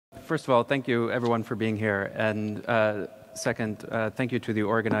first of all, thank you everyone for being here. And second, thank you to the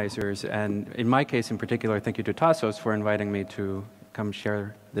organizers. And in my case in particular, thank you to Tassos for inviting me to come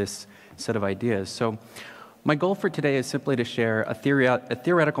share this set of ideas. So my goal for today is simply to share a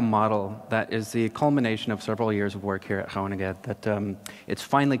theoretical model that is the culmination of several years of work here at Groningen, that it's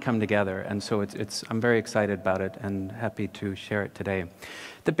finally come together. And so I'm very excited about it and happy to share it today.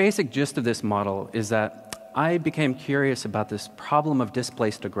 The basic gist of this model is that I became curious about this problem of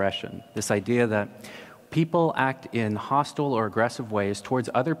displaced aggression, this idea that people act in hostile or aggressive ways towards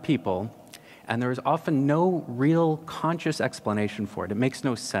other people, and there is often no real conscious explanation for it. It makes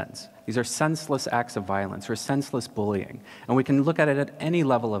no sense. These are senseless acts of violence or senseless bullying, and we can look at it at any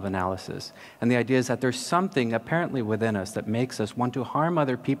level of analysis. And the idea is that there's something apparently within us that makes us want to harm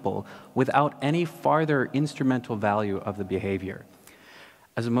other people without any farther instrumental value of the behavior.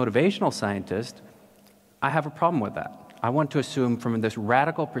 As a motivational scientist, I have a problem with that. I want to assume from this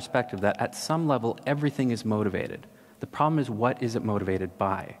radical perspective that at some level everything is motivated. The problem is, what is it motivated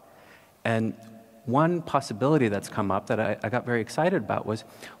by? And one possibility that's come up that I got very excited about was,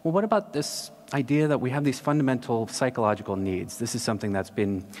 well, what about this idea that we have these fundamental psychological needs? This is something that's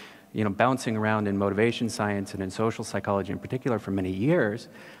been bouncing around in motivation science and in social psychology in particular for many years.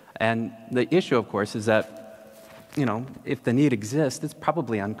 And the issue, of course, is that if the need exists, it's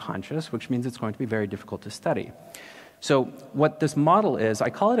probably unconscious, which means it's going to be very difficult to study. So what this model is, I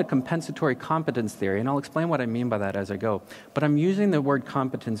call it a compensatory competence theory, and I'll explain what I mean by that as I go. But I'm using the word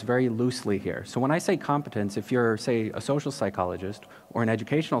competence very loosely here. So when I say competence, if you're, say, a social psychologist or an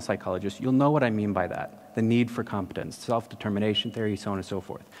educational psychologist, you'll know what I mean by that, the need for competence, self-determination theory, so on and so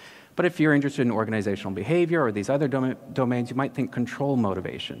forth. But if you're interested in organizational behavior or these other domains, you might think control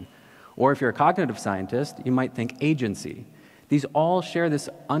motivation. Or if you're a cognitive scientist, you might think agency. These all share this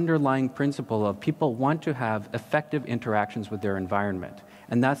underlying principle of people want to have effective interactions with their environment.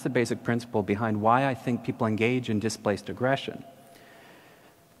 And that's the basic principle behind why I think people engage in displaced aggression.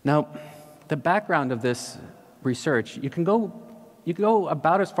 Now, the background of this research, you can go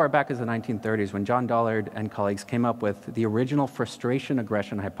about as far back as the 1930s when John Dollard and colleagues came up with the original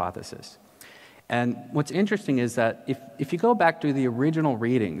frustration-aggression hypothesis. And what's interesting is that if you go back to the original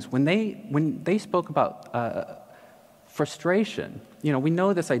readings, when they spoke about frustration, we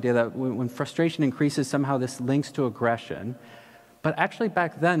know this idea that when frustration increases, somehow this links to aggression. But actually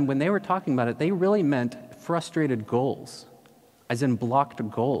back then, when they were talking about it, they really meant frustrated goals, as in blocked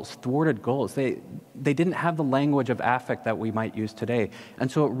goals, thwarted goals. They didn't have the language of affect that we might use today. And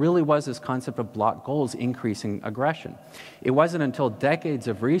so it really was this concept of blocked goals increasing aggression. It wasn't until decades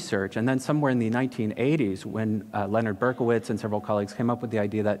of research, and then somewhere in the 1980s, when Leonard Berkowitz and several colleagues came up with the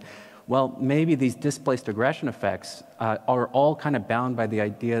idea that, well, maybe these displaced aggression effects are all kind of bound by the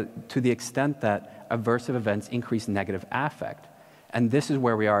idea to the extent that aversive events increase negative affect. And this is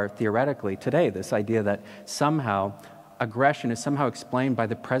where we are theoretically today, this idea that somehow aggression is somehow explained by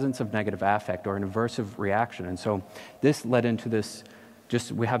the presence of negative affect or an aversive reaction. And so this led into this,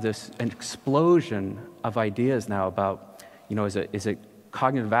 we have an explosion of ideas now about, is it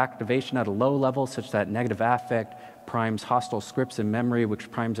cognitive activation at a low level such that negative affect primes hostile scripts in memory, which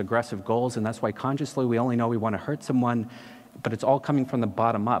primes aggressive goals, and that's why consciously we only know we want to hurt someone, but it's all coming from the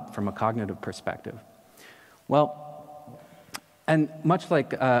bottom up, from a cognitive perspective. Well, and much like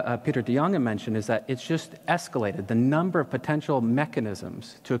Peter de Jonge mentioned, is that it's just escalated. The number of potential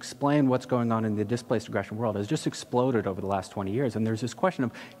mechanisms to explain what's going on in the displaced aggression world has just exploded over the last 20 years. And there's this question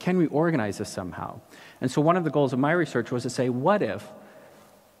of, can we organize this somehow? And so one of the goals of my research was to say, what if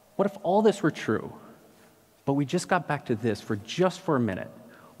all this were true, but we just got back to this for a minute?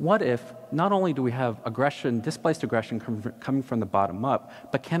 What if not only do we have aggression, displaced aggression coming from the bottom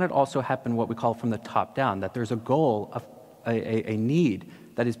up, but can it also happen what we call from the top down, that there's a goal of a need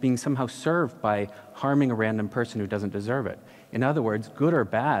that is being somehow served by harming a random person who doesn't deserve it. In other words, good or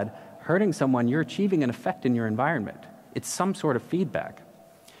bad, hurting someone, you're achieving an effect in your environment. It's some sort of feedback.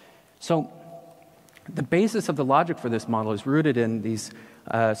 So the basis of the logic for this model is rooted in these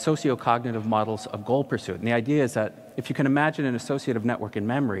socio-cognitive models of goal pursuit. And the idea is that if you can imagine an associative network in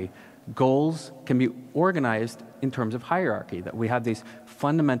memory, goals can be organized in terms of hierarchy, that we have these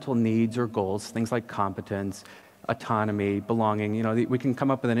fundamental needs or goals, things like competence, autonomy, belonging, we can come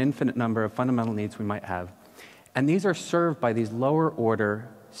up with an infinite number of fundamental needs we might have. And these are served by these lower order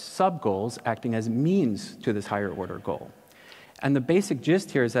sub-goals acting as means to this higher order goal. And the basic gist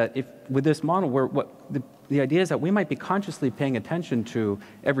here is that with this model, the idea is that we might be consciously paying attention to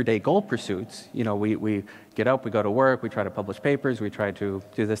everyday goal pursuits. We get up, we go to work, we try to publish papers, we try to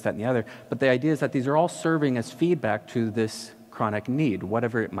do this, that, and the other. But the idea is that these are all serving as feedback to this chronic need,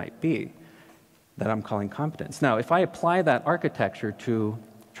 whatever it might be, that I'm calling competence. Now, if I apply that architecture to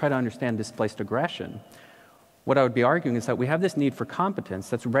try to understand displaced aggression, what I would be arguing is that we have this need for competence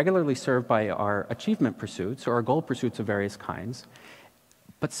that's regularly served by our achievement pursuits or our goal pursuits of various kinds,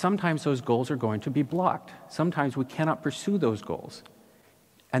 but sometimes those goals are going to be blocked. Sometimes we cannot pursue those goals.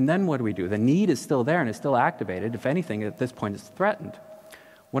 And then what do? The need is still there and it's still activated. If anything, at this point, it's threatened.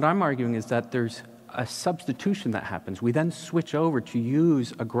 What I'm arguing is that there's a substitution that happens. We then switch over to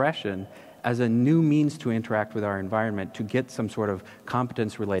use aggression as a new means to interact with our environment to get some sort of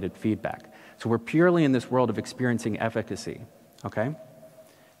competence-related feedback. So we're purely in this world of experiencing efficacy, okay?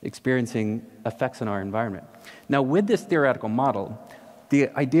 Experiencing effects in our environment. Now, with this theoretical model, the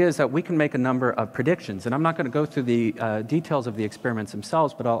idea is that we can make a number of predictions, and I'm not going to go through the details of the experiments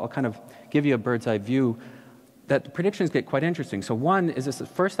themselves, but I'll kind of give you a bird's eye view that the predictions get quite interesting. So one is this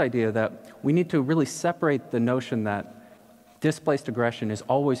first idea that we need to really separate the notion that displaced aggression is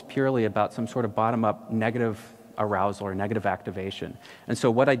always purely about some sort of bottom-up negative arousal or negative activation. And so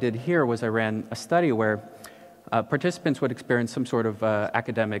what I did here was I ran a study where participants would experience some sort of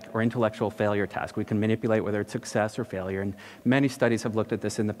academic or intellectual failure task. We can manipulate whether it's success or failure, and many studies have looked at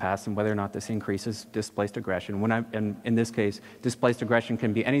this in the past and whether or not this increases displaced aggression. And in this case, displaced aggression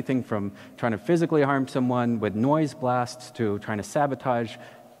can be anything from trying to physically harm someone with noise blasts to trying to sabotage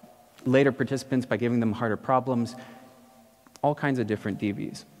later participants by giving them harder problems, all kinds of different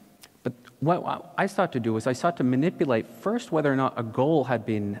DVs. But what I sought to do was I sought to manipulate first whether or not a goal had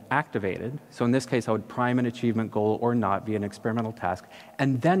been activated. So in this case, I would prime an achievement goal or not via an experimental task,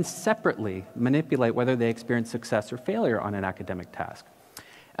 and then separately manipulate whether they experienced success or failure on an academic task.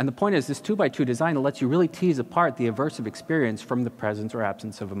 And the point is, this 2x2 design lets you really tease apart the aversive experience from the presence or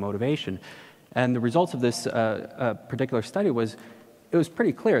absence of a motivation. And the results of this particular study was, it was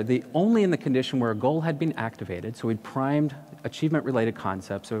pretty clear. Only in the condition where a goal had been activated, so we'd primed achievement-related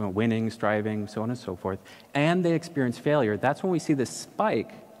concepts, so winning, striving, so on and so forth, and they experienced failure, that's when we see this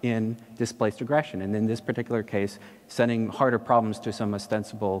spike in displaced aggression, and in this particular case, sending harder problems to some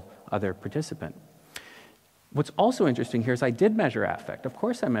ostensible other participant. What's also interesting here is I did measure affect. Of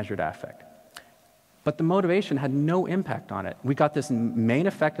course I measured affect. But the motivation had no impact on it. We got this main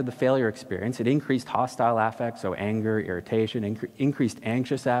effect of the failure experience. It increased hostile affect, so anger, irritation, increased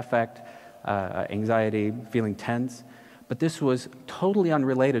anxious affect, anxiety, feeling tense. But this was totally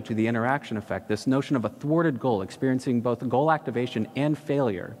unrelated to the interaction effect, this notion of a thwarted goal, experiencing both goal activation and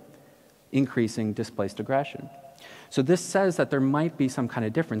failure, increasing displaced aggression. So this says that there might be some kind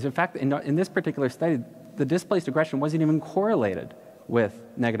of difference. In fact, in this particular study, the displaced aggression wasn't even correlated with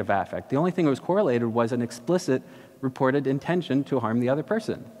negative affect. The only thing that was correlated was an explicit reported intention to harm the other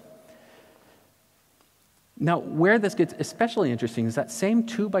person. Now, where this gets especially interesting is that same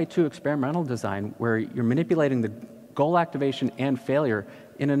 2x2 experimental design where you're manipulating the goal activation and failure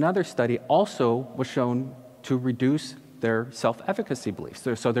in another study also was shown to reduce their self-efficacy beliefs.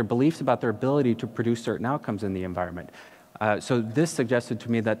 So their beliefs about their ability to produce certain outcomes in the environment. So this suggested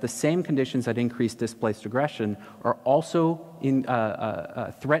to me that the same conditions that increase displaced aggression are also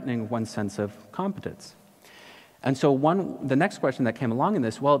threatening one's sense of competence. And so the next question that came along in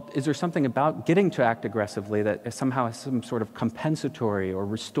this, well, is there something about getting to act aggressively that somehow has some sort of compensatory or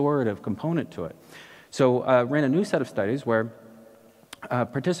restorative component to it? So ran a new set of studies where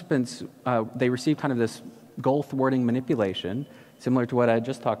participants, they received kind of this goal-thwarting manipulation, similar to what I had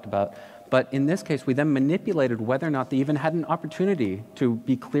just talked about. But in this case, we then manipulated whether or not they even had an opportunity to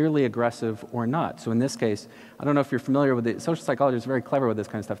be clearly aggressive or not. So in this case, I don't know if you're familiar with it. Social psychologists are very clever with this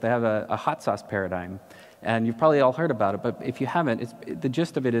kind of stuff. They have a hot sauce paradigm. And you've probably all heard about it. But if you haven't, the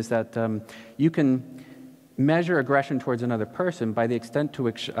gist of it is that you can measure aggression towards another person by the extent to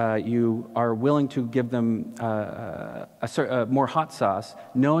which you are willing to give them more hot sauce,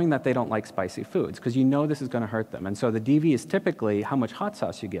 knowing that they don't like spicy foods, because you know this is going to hurt them. And so the DV is typically how much hot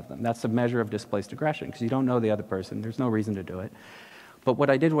sauce you give them. That's the measure of displaced aggression, because you don't know the other person. There's no reason to do it. But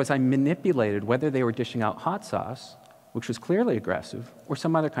what I did was I manipulated whether they were dishing out hot sauce, which was clearly aggressive, or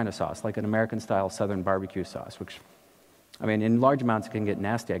some other kind of sauce, like an American-style Southern barbecue sauce, which, I mean, in large amounts it can get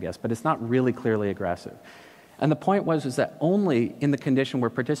nasty, I guess, but it's not really clearly aggressive. And the point was that only in the condition where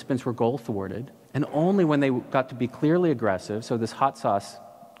participants were goal-thwarted, and only when they got to be clearly aggressive, so this hot sauce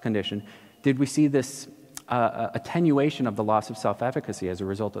condition, did we see this attenuation of the loss of self-efficacy as a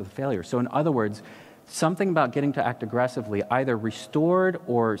result of the failure. So in other words, something about getting to act aggressively either restored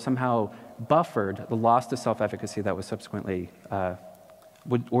or somehow buffered the loss to self-efficacy that was subsequently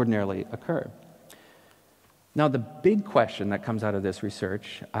would ordinarily occur. Now, the big question that comes out of this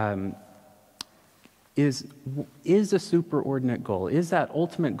research is a superordinate goal, is that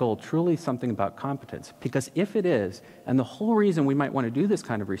ultimate goal truly something about competence? Because if it is, and the whole reason we might want to do this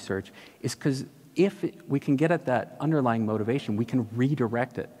kind of research is because if we can get at that underlying motivation, we can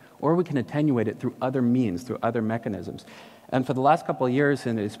redirect it, or we can attenuate it through other means, through other mechanisms. And for the last couple of years,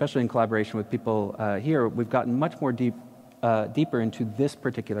 and especially in collaboration with people here, we've gotten much more deeper into this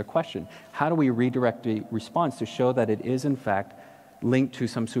particular question. How do we redirect the response to show that it is, in fact, linked to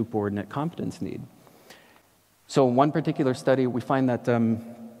some subordinate competence need? So in one particular study, we find that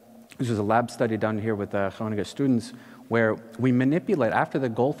this was a lab study done here with Groningen students, where we manipulate, after the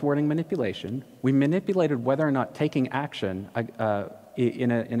goal thwarting manipulation, we manipulated whether or not taking action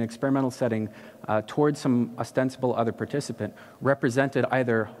in an experimental setting towards some ostensible other participant represented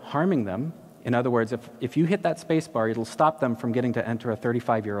either harming them. In other words, if you hit that space bar, it'll stop them from getting to enter a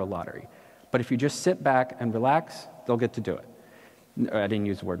 35-euro lottery. But if you just sit back and relax, they'll get to do it. I didn't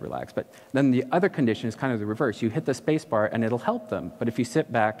use the word relax, but then the other condition is kind of the reverse. You hit the space bar and it'll help them, but if you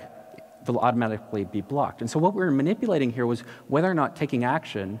sit back, they'll automatically be blocked. And so what we were manipulating here was whether or not taking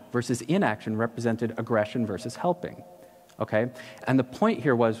action versus inaction represented aggression versus helping, okay? And the point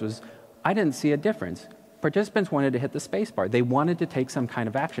here was I didn't see a difference. Participants wanted to hit the space bar. They wanted to take some kind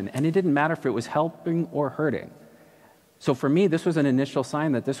of action, and it didn't matter if it was helping or hurting. So for me, this was an initial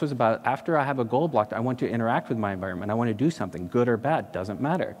sign that this was about, after I have a goal blocked, I want to interact with my environment. I want to do something, good or bad, doesn't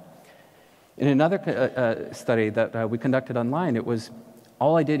matter. In another study that we conducted online, it was,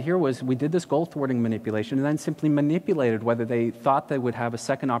 all I did here was we did this goal thwarting manipulation and then simply manipulated whether they thought they would have a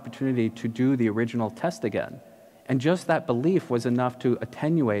second opportunity to do the original test again. And just that belief was enough to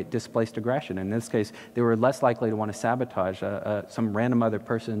attenuate displaced aggression. In this case, they were less likely to want to sabotage some random other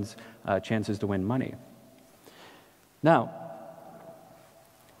person's chances to win money. Now,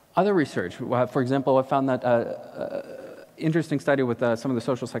 other research, for example, I found that interesting study with some of the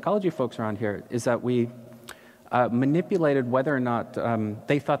social psychology folks around here is that we manipulated whether or not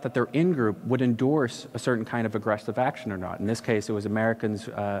they thought that their in-group would endorse a certain kind of aggressive action or not. In this case, it was Americans'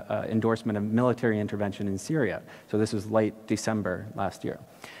 endorsement of military intervention in Syria. So this was late December last year.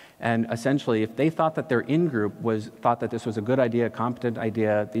 And essentially, if they thought that their in-group thought that this was a good idea, a competent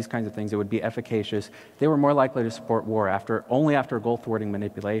idea, these kinds of things, it would be efficacious, they were more likely to support war only after goal-thwarting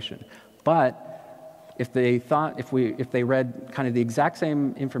manipulation. But if they thought, if they read kind of the exact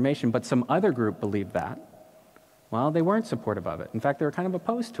same information, but some other group believed that, well, they weren't supportive of it. In fact, they were kind of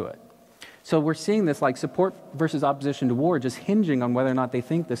opposed to it. So we're seeing this like support versus opposition to war just hinging on whether or not they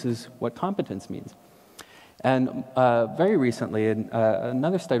think this is what competence means. And very recently, in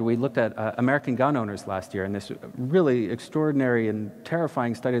another study, we looked at American gun owners last year, and this really extraordinary and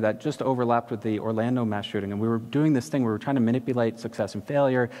terrifying study that just overlapped with the Orlando mass shooting. And we were doing this thing, we were trying to manipulate success and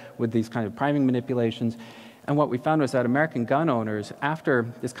failure with these kind of priming manipulations. And what we found was that American gun owners,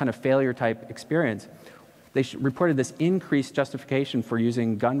 after this kind of failure-type experience, they reported this increased justification for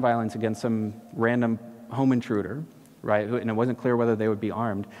using gun violence against some random home intruder, right? And it wasn't clear whether they would be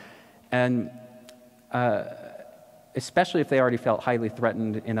armed. And especially if they already felt highly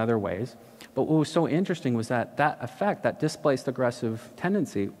threatened in other ways. But what was so interesting was that that effect, that displaced aggressive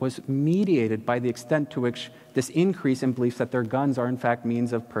tendency, was mediated by the extent to which this increase in beliefs that their guns are in fact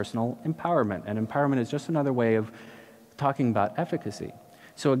means of personal empowerment. And empowerment is just another way of talking about efficacy.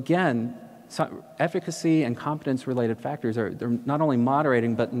 So again, efficacy and competence-related factors they're not only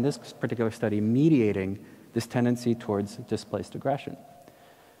moderating, but in this particular study, mediating this tendency towards displaced aggression.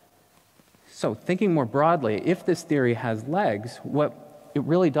 So thinking more broadly, if this theory has legs, what it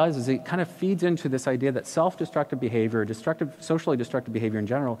really does is it kind of feeds into this idea that self-destructive behavior, socially destructive behavior in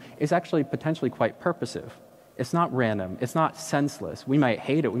general, is actually potentially quite purposive. It's not random. It's not senseless. We might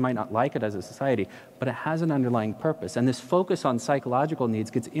hate it. We might not like it as a society, but it has an underlying purpose. And this focus on psychological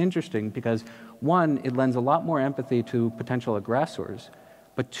needs gets interesting because, one, it lends a lot more empathy to potential aggressors,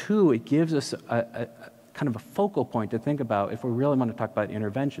 but two, it gives us a kind of a focal point to think about if we really want to talk about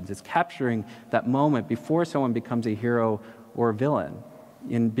interventions. It's capturing that moment before someone becomes a hero or a villain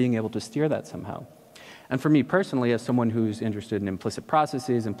in being able to steer that somehow. And for me personally, as someone who's interested in implicit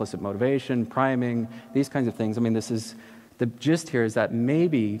processes, implicit motivation, priming, these kinds of things, I mean, the gist here is that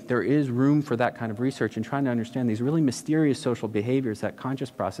maybe there is room for that kind of research in trying to understand these really mysterious social behaviors that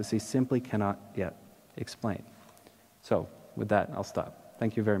conscious processes simply cannot yet explain. So with that, I'll stop.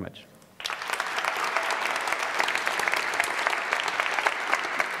 Thank you very much.